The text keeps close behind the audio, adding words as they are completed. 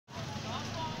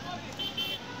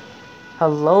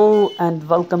Hello and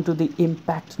welcome to the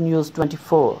Impact News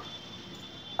 24.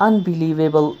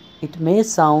 Unbelievable it may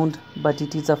sound, but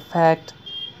it is a fact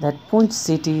that Poonch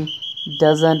city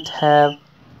doesn't have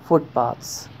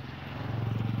footpaths.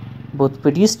 Both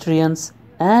pedestrians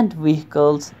and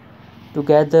vehicles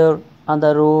together on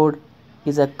the road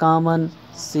is a common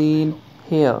scene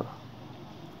here.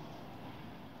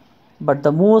 But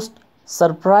the most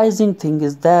surprising thing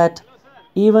is that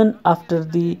even after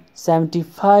the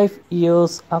 75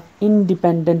 years of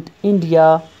independent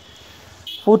India,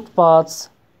 footpaths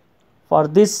for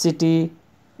this city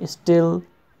is still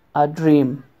a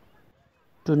dream.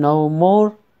 To know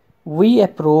more, we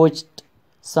approached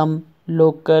some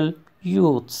local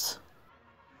youths.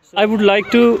 I would like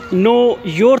to know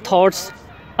your thoughts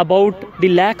about the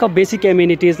lack of basic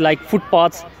amenities like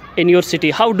footpaths in your city.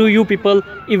 How do you people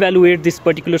evaluate this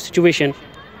particular situation?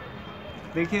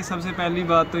 देखिए, सबसे पहली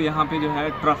बात तो यहाँ पे जो है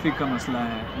traffic का मसला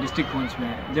है डिस्ट्रिक्ट पुंछ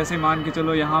में। जैसे मान के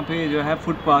चलो यहाँ पे जो है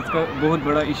फुटपाथ का बहुत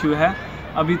बड़ा इशू है।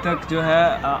 अभी तक जो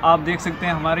है आप देख सकते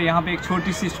हैं हमारे यहाँ पे एक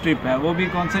छोटी सी स्ट्रिप है, वो भी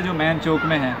कौन से जो मेन चौक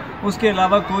में है। उसके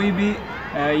अलावा कोई भी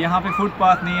यहाँ पे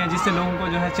फुटपाथ नहीं है, जिससे लोगों को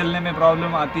जो है चलने में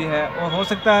प्रॉब्लम आती है और हो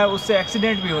सकता है उससे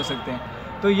एक्सीडेंट भी हो सकते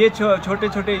हैं। तो ये छोटे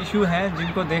छोटे इशू हैं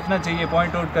जिनको देखना चाहिए,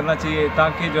 पॉइंट आउट करना चाहिए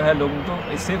ताकि जो है लोगों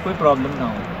को इससे कोई प्रॉब्लम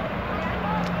ना हो।